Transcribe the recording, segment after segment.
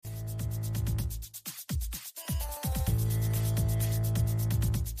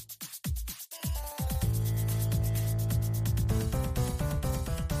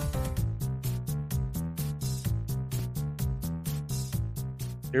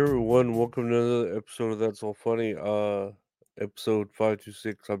Hey everyone, welcome to another episode of That's All Funny. Episode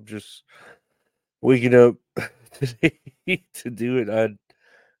 526. I'm just waking up today to do it.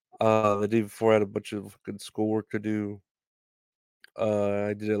 The day before I had a bunch of fucking schoolwork to do.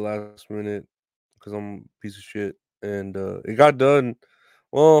 I did it last minute because I'm a piece of shit. And it got done.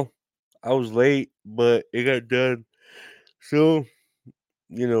 Well, I was late, but it got done. So,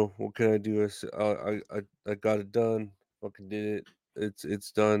 what can I do? I got it done. Fucking did it.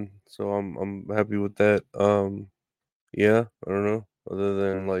 It's done. So I'm happy with that. Yeah, I don't know. Other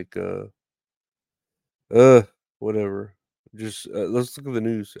than uh, whatever. Just let's look at the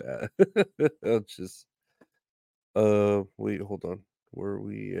news. I'll just wait, hold on. Where are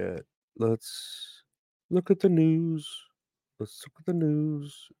we at? Let's look at the news. Let's look at the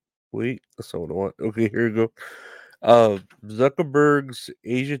news. Wait, that's not what I want. Okay, here we go. Zuckerberg's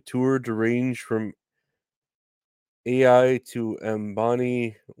Asia tour to range from AI to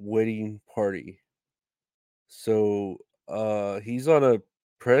Ambani wedding party. So, he's on a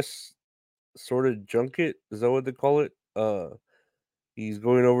press sort of junket. Is that what they call it? He's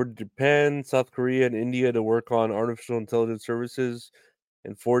going over to Japan, South Korea, and India to work on artificial intelligence services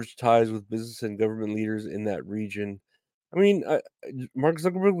and forge ties with business and government leaders in that region. I mean, Mark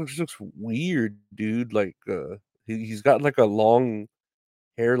Zuckerberg looks weird, dude. He's got like a long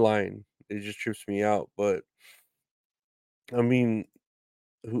hairline. It just trips me out. But I mean,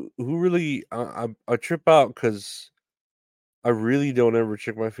 who really? I trip out because I really don't ever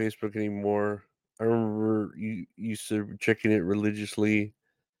check my Facebook anymore. I remember you used to checking it religiously,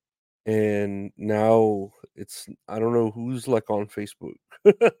 and now I don't know who's like on Facebook.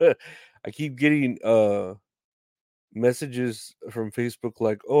 I keep getting messages from Facebook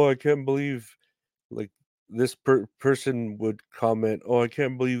like, "Oh, I can't believe like this person would comment, "Oh, I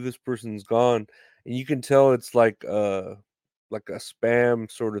can't believe this person's gone." And you can tell it's like a spam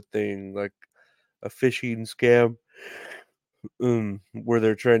sort of thing, like a phishing scam, where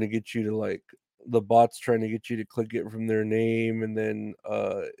they're trying to get you to the bot's trying to get you to click it from their name, and then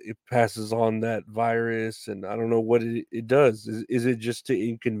it passes on that virus, and I don't know what it does. Is it just to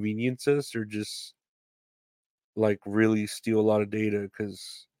inconvenience us, or just like really steal a lot of data?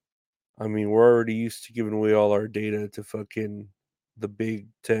 Because I mean, we're already used to giving away all our data to fucking the big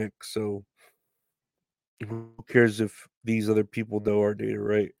tech, so who cares if these other people know our data,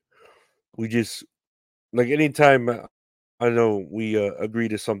 right? We just like anytime I know we agree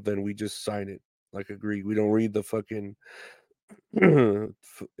to something, we just sign it. Like agree. We don't read the fucking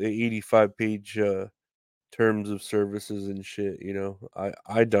 85-page terms of services and shit.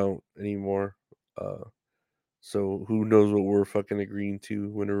 I don't anymore. Uh so who knows what we're fucking agreeing to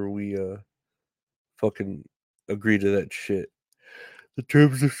whenever we fucking agree to that shit. The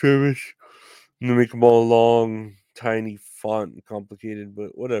terms of service. And they make them all long, tiny font and complicated,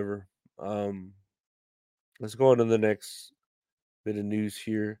 but whatever. Um let's go on to the next bit of news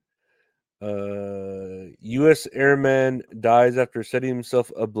here. U.S. airman dies after setting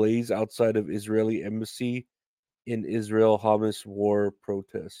himself ablaze outside of Israeli embassy in Israel Hamas war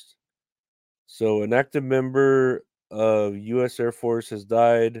protest. So, an active member of U.S. Air Force has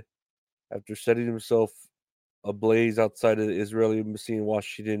died after setting himself ablaze outside of the Israeli embassy in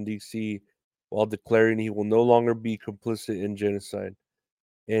Washington, D.C., while declaring he will no longer be complicit in genocide.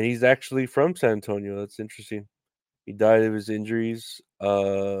 And he's actually from San Antonio. That's interesting. He died of his injuries.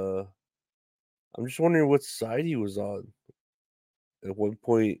 I'm just wondering what side he was on. At one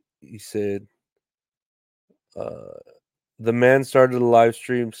point, he said, uh, the man started the live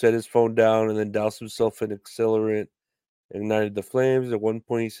stream, set his phone down, and then doused himself in accelerant, ignited the flames. At one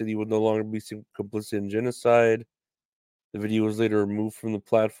point, he said he would no longer be complicit in genocide. The video was later removed from the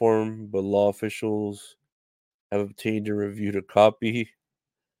platform, but law officials have obtained and reviewed a copy.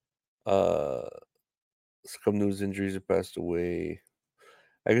 Uh, succumbed to his injuries and passed away.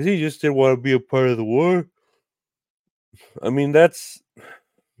 I guess he just didn't want to be a part of the war. I mean, that's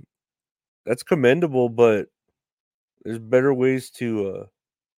commendable, but there's better ways to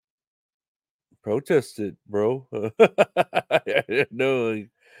protest it, bro. No,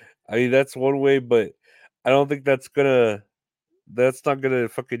 I mean that's one way, but I don't think that's not gonna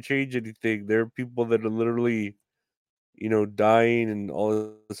fucking change anything. There are people that are literally, dying and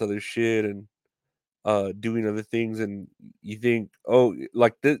all this other shit and doing other things, and you think, oh,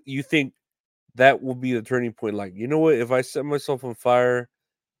 you think that will be the turning point. Like, you know what? If I set myself on fire,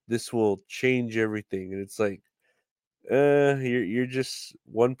 this will change everything. And it's like, you're just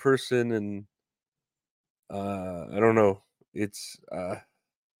one person, and I don't know. It's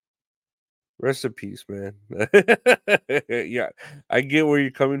rest in peace, man. Yeah, I get where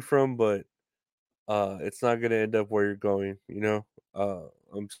you're coming from, but it's not gonna end up where you're going.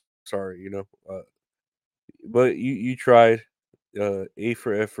 I'm sorry, but you tried. A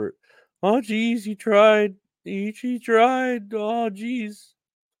for effort. Oh, geez, you tried. You tried. Oh, geez.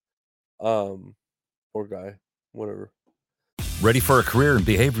 Um, Poor guy. Whatever. Ready for a career in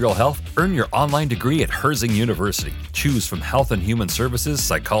behavioral health? Earn your online degree at Herzing University. Choose from health and human services,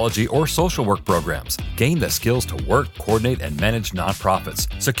 psychology, or social work programs. Gain the skills to work, coordinate, and manage nonprofits.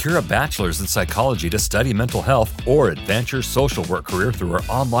 Secure a bachelor's in psychology to study mental health or advance your social work career through our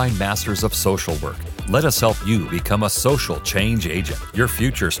online Masters of Social Work. Let us help you become a social change agent. Your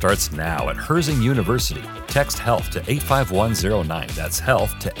future starts now at Herzing University. Text HEALTH to 85109. That's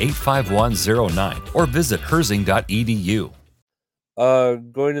HEALTH to 85109. Or visit herzing.edu.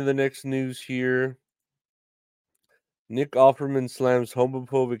 Going to the next news here. Nick Offerman slams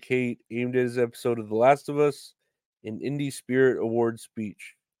homophobic hate aimed at his episode of The Last of Us in Indie Spirit Award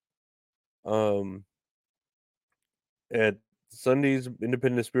speech. Um, at Sunday's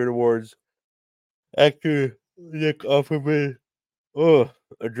Independent Spirit Awards, actor Nick Offerman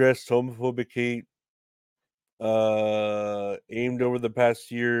addressed homophobic hate aimed over the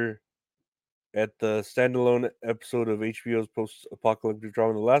past year at the standalone episode of HBO's post-apocalyptic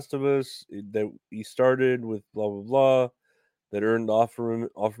drama The Last of Us that he started with blah blah blah that earned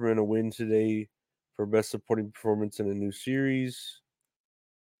Offerman a win today for best supporting performance in a new series.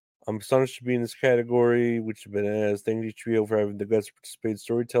 I'm astonished to be in this category, which has been as thank HBO for having the guts to participate in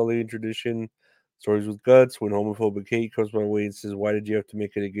storytelling tradition, stories with guts. When homophobic hate comes my way and says, "Why did you have to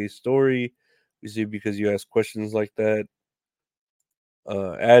make it a gay story?" We see because you ask questions like that.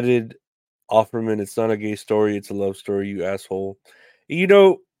 Added Offerman, it's not a gay story, it's a love story, you asshole. You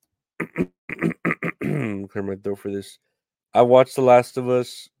know, clear my throat for this. I watched The Last of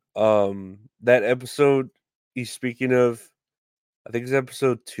Us. That episode he's speaking of, I think it's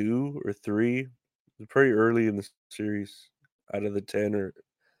episode 2 or 3. It's pretty early in the series, out of the 10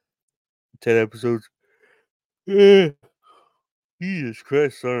 episodes. Yeah. Jesus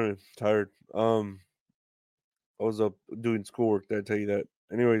Christ, sorry, I'm tired. I was up doing schoolwork. Did I tell you that?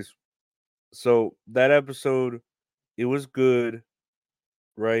 Anyways, so that episode, it was good,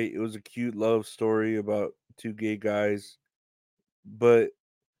 right? It was a cute love story about two gay guys, but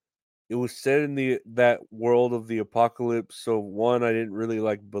it was set in that world of the apocalypse. So one, I didn't really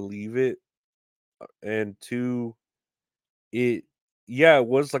like believe it, and two, it yeah, it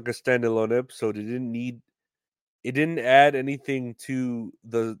was like a standalone episode. It didn't add anything to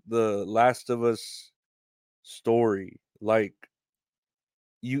the Last of Us story. Like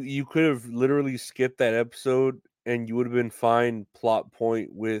you could have literally skipped that episode and you would have been fine plot point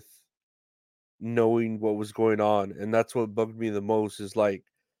with knowing what was going on. And that's what bugged me the most is like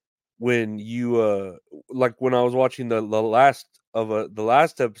when you like when I was watching the last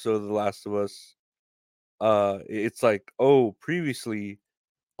episode of The Last of Us, it's like, oh, previously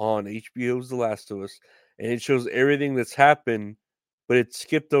on HBO's The Last of Us, and it shows everything that's happened, but it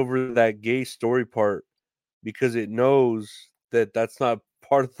skipped over that gay story part because it knows that that's not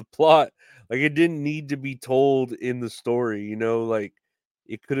part of the plot. Like it didn't need to be told in the story, like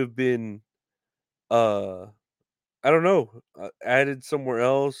it could have been uh I don't know, added somewhere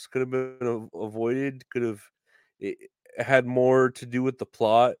else, could have been avoided, could have it had more to do with the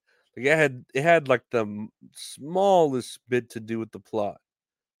plot. Like it had like the smallest bit to do with the plot.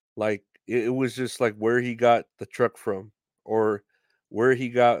 Like it was just like where he got the truck from or where he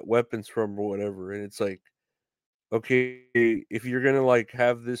got weapons from or whatever. And it's like, okay, if you're gonna like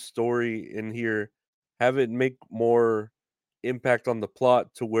have this story in here, have it make more impact on the plot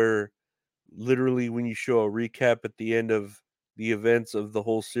to where literally when you show a recap at the end of the events of the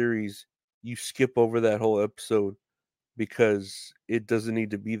whole series, you skip over that whole episode because it doesn't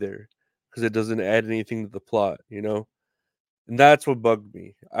need to be there because it doesn't add anything to the plot. And that's what bugged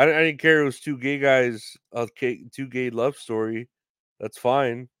me. I didn't care it was two gay guys, two gay love story. That's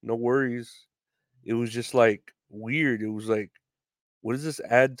fine, no worries. It was just like weird. It was like, what does this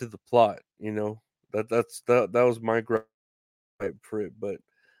add to the plot? That was my gripe for it. But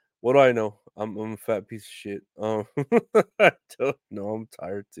what do I know? I'm a fat piece of shit. I don't know. I'm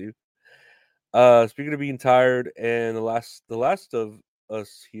tired too. Speaking of being tired, and the last of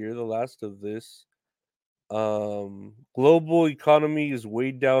us here, the last of this. Global economy is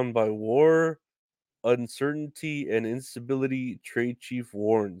weighed down by war, uncertainty, and instability. Trade chief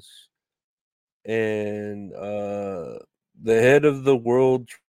warns, and the head of the World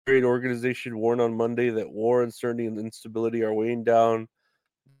Trade Organization warned on Monday that war, uncertainty, and instability are weighing down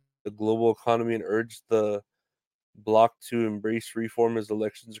the global economy and urged the bloc to embrace reform as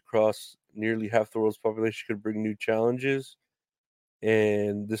elections across nearly half the world's population could bring new challenges.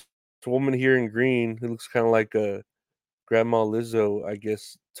 And this woman here in green, who looks kind of like a Grandma Lizzo, I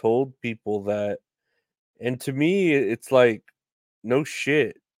guess, told people that. And to me, it's like, no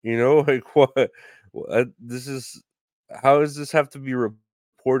shit, like what this is. How does this have to be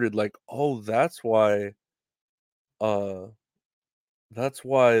reported? Like, oh, uh that's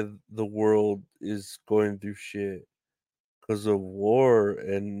why the world is going through shit because of war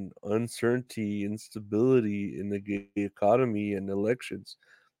and uncertainty, instability in the economy and elections.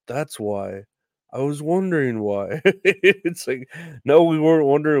 That's why. I was wondering why. It's like, no, we weren't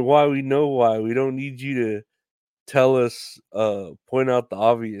wondering why. We know why. We don't need you to tell us, point out the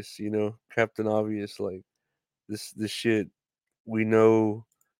obvious, Captain Obvious. Like, this shit, we know,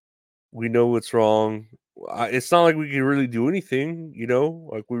 what's wrong. It's not like we can really do anything,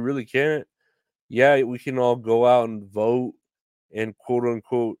 like we really can't. Yeah, we can all go out and vote and quote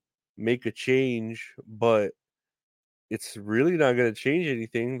unquote make a change, but it's really not going to change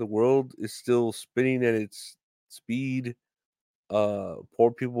anything. The world is still spinning at its speed.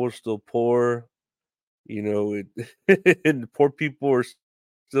 Poor people are still poor. And poor people are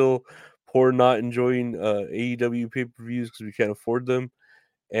still poor, not enjoying AEW pay-per-views because we can't afford them.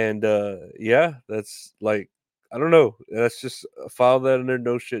 And yeah, that's like, I don't know. That's just file that under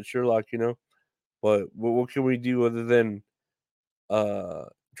no shit Sherlock. But what can we do other than uh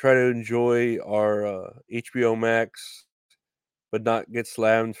try to enjoy our HBO Max, but not get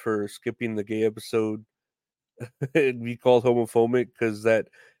slammed for skipping the gay episode and be called homophobic because that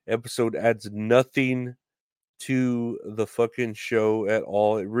episode adds nothing to the fucking show at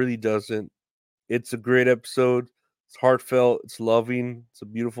all. It really doesn't. It's a great episode. It's heartfelt. It's loving. It's a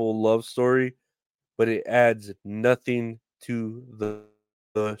beautiful love story, but it adds nothing to the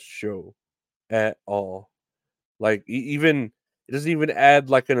show at all. Like, even it doesn't even add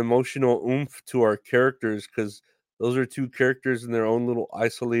like an emotional oomph to our characters because those are two characters in their own little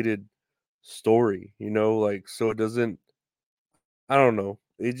isolated story. Like, so it doesn't. I don't know.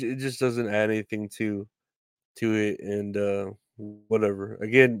 It just doesn't add anything to it, and whatever.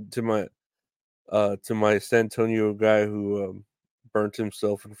 Again, to my San Antonio guy who burnt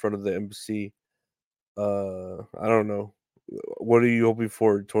himself in front of the embassy. I don't know. What are you hoping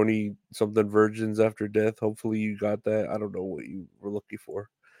for? 20 something virgins after death? Hopefully you got that. I don't know what you were looking for.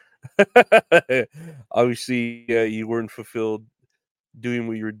 Obviously, you weren't fulfilled doing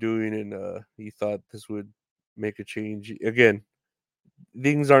what you were doing, and you thought this would make a change. Again,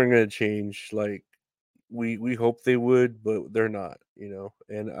 things aren't going to change. Like, we hope they would, but they're not.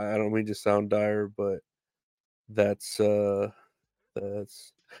 And I don't mean to sound dire, but that's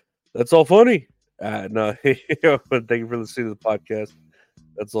that's that's all funny. No, but thank you for listening to the podcast.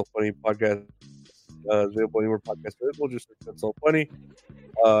 That's all funny podcast. Available anywhere podcasts are available. Just that's all funny.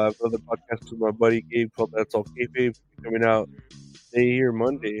 I have another podcast with my buddy Gabe called That's All Kayfabe, coming out today or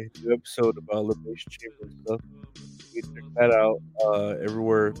Monday. New episode about Elimination Chamber and stuff. You can check that out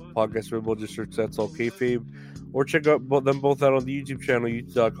everywhere podcasts are available. Just search That's All Kayfabe, or check out them both out on the YouTube channel,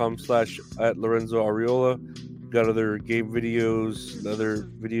 youtube.com/@Lorenzo Ariola. Got other game videos and other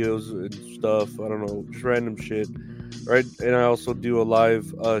videos and stuff. I don't know, just random shit. Right, and I also do a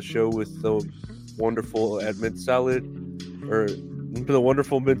live show with the wonderful at Mid Salad, or the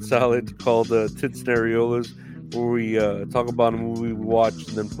wonderful Mid Salad called Tits and Ariolas, where we talk about a movie we watched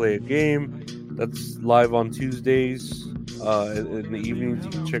and then play a game. That's live on Tuesdays in the evenings.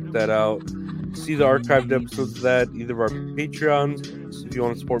 You can check that out. See the archived episodes of that, either of our Patreons. If you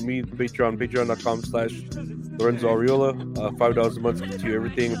want to support me, patreon.com/Lorenzo Ariola. $5 a month gets you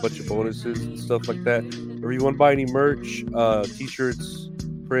everything, a bunch of bonuses and stuff like that. Or if you want to buy any merch, t-shirts,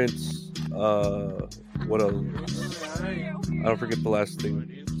 prints, what else? I don't forget the last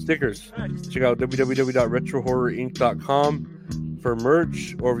thing. Stickers. Check out www.retrohorrorinc.com for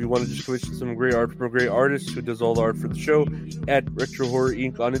merch, or if you want to just commission some great art from a great artist who does all the art for the show, at Retro Horror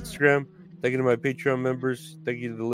Inc. on Instagram. Thank you to my Patreon members. Thank you to the